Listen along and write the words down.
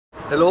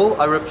Hello,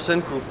 I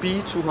represent group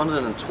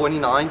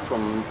B229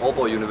 from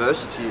Aalborg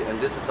University,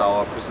 and this is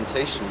our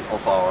presentation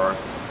of our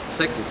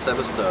second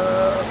semester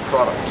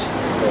product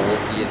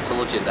called the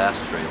Intelligent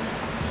Ashtray.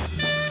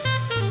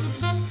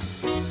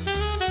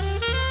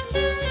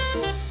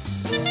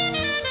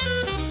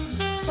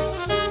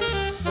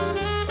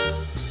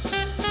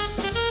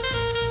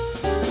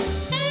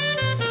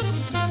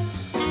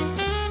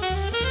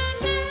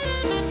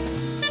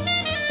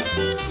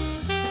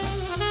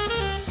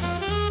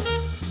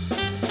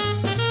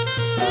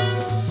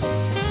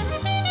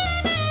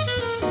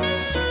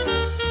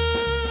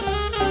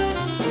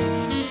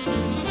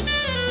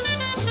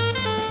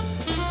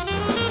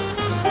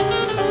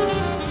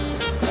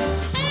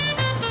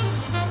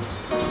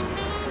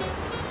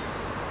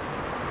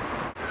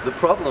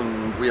 The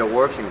problem we are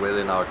working with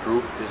in our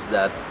group is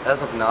that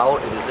as of now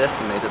it is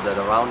estimated that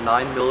around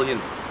 9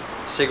 million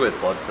cigarette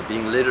butts are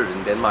being littered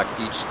in Denmark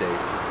each day.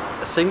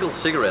 A single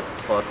cigarette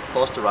butt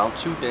costs around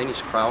 2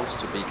 Danish crowns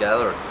to be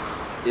gathered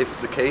if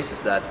the case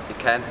is that it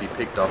can't be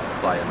picked up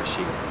by a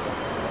machine.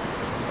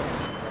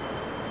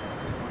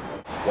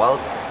 While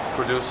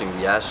producing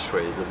the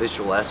ashtray, the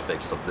visual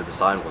aspects of the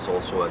design was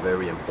also a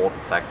very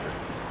important factor.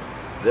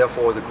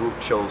 Therefore the group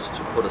chose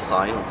to put a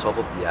sign on top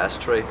of the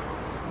ashtray.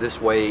 This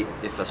way,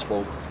 if a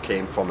smoke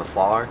came from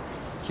afar,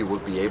 he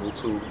would be able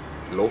to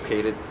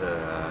locate it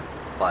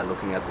by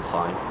looking at the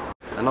sign.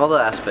 Another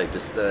aspect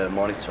is the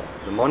monitor.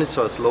 The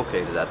monitor is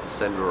located at the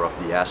center of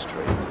the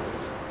ashtray.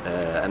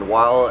 And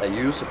while a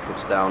user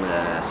puts down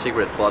a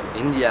cigarette butt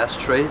in the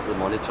ashtray, the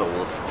monitor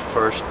will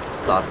first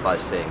start by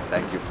saying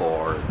thank you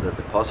for the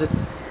deposit,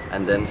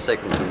 and then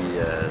secondly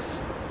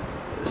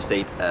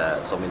state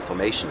some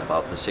information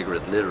about the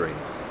cigarette littering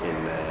in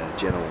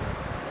general.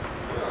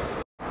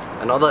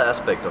 Another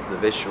aspect of the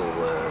visual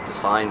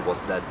design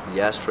was that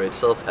the ashtray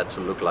itself had to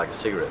look like a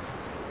cigarette.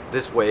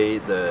 This way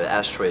the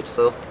ashtray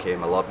itself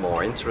became a lot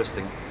more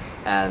interesting,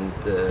 and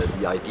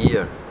the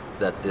idea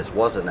that this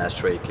was an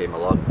ashtray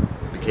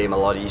became a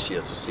lot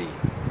easier to see.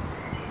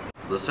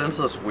 The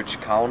sensors which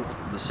count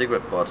the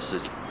cigarette butts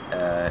is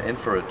an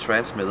infrared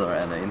transmitter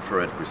and an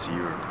infrared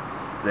receiver.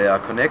 They are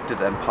connected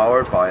and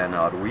powered by an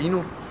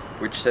Arduino,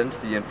 which sends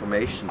the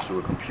information to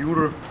a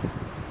computer.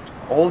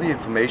 All the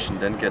information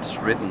then gets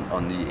written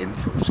on the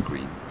info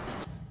screen.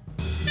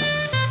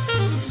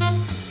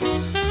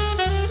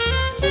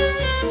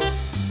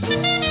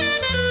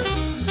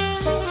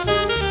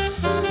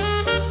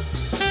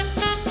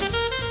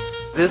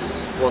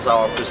 This was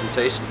our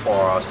presentation for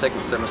our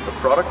second semester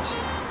product.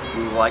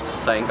 We would like to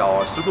thank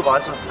our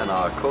supervisor and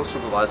our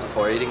co-supervisor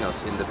for aiding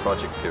us in the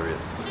project period.